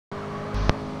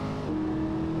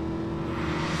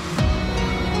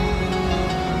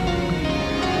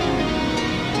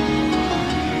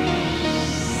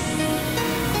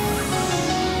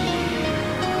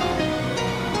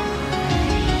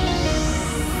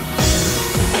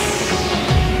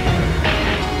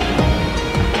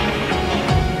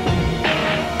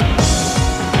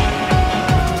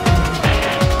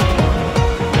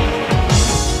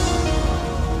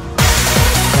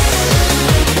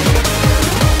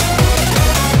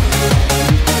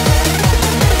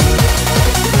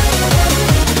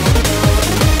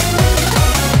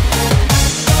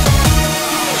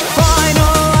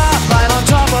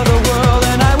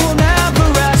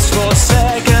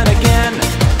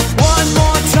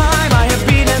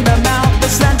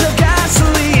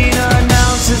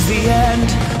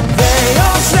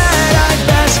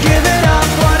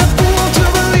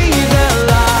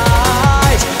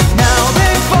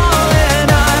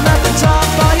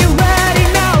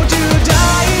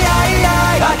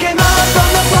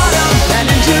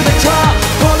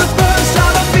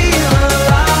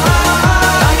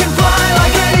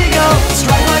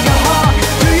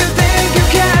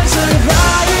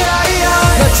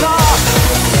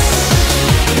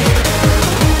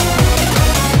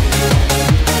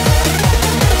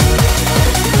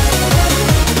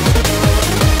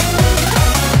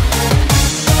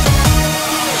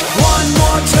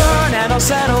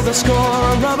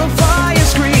roar of a fire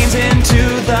screams into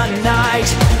the night.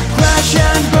 Crash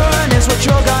and burn is what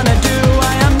you're gonna do.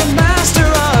 I am the master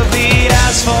of the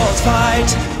asphalt fight.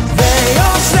 They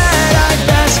all said I'd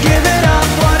best give it up.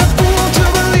 What a fool to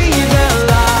believe their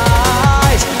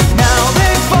lies. Now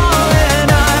they've fallen,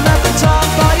 I'm at the top.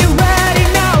 Are you ready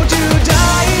now to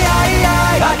die?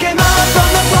 I came out from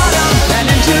the bottom and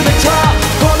into the top.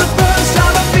 For the first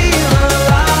time I feel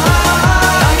alive.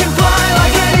 I can fly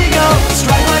like an eagle,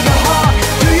 strike like a hawk.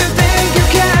 Do you think you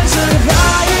can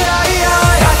survive?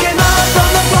 I came out from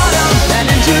the bottom and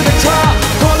into the top.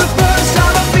 For the first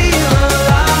time I feel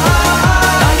alive.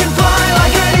 I can fly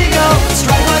like an eagle,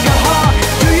 strike like a hawk.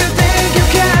 Do you think you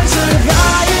can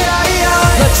survive?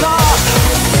 Let's talk.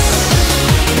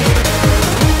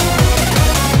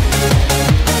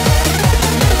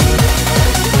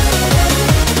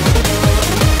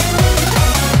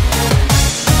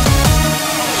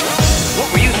 What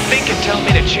were you thinking telling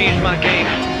me to change my game?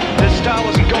 This style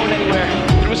wasn't going anywhere.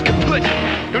 It was kaput.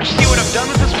 Don't you see what I've done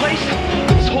with this place?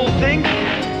 With this whole thing?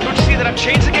 Don't you see that I've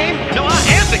changed the game? No, I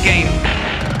am the game!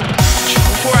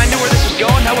 Before I knew where this was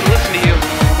going, I wouldn't listen to you.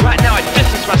 Right now I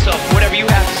distance myself from whatever you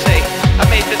have to say.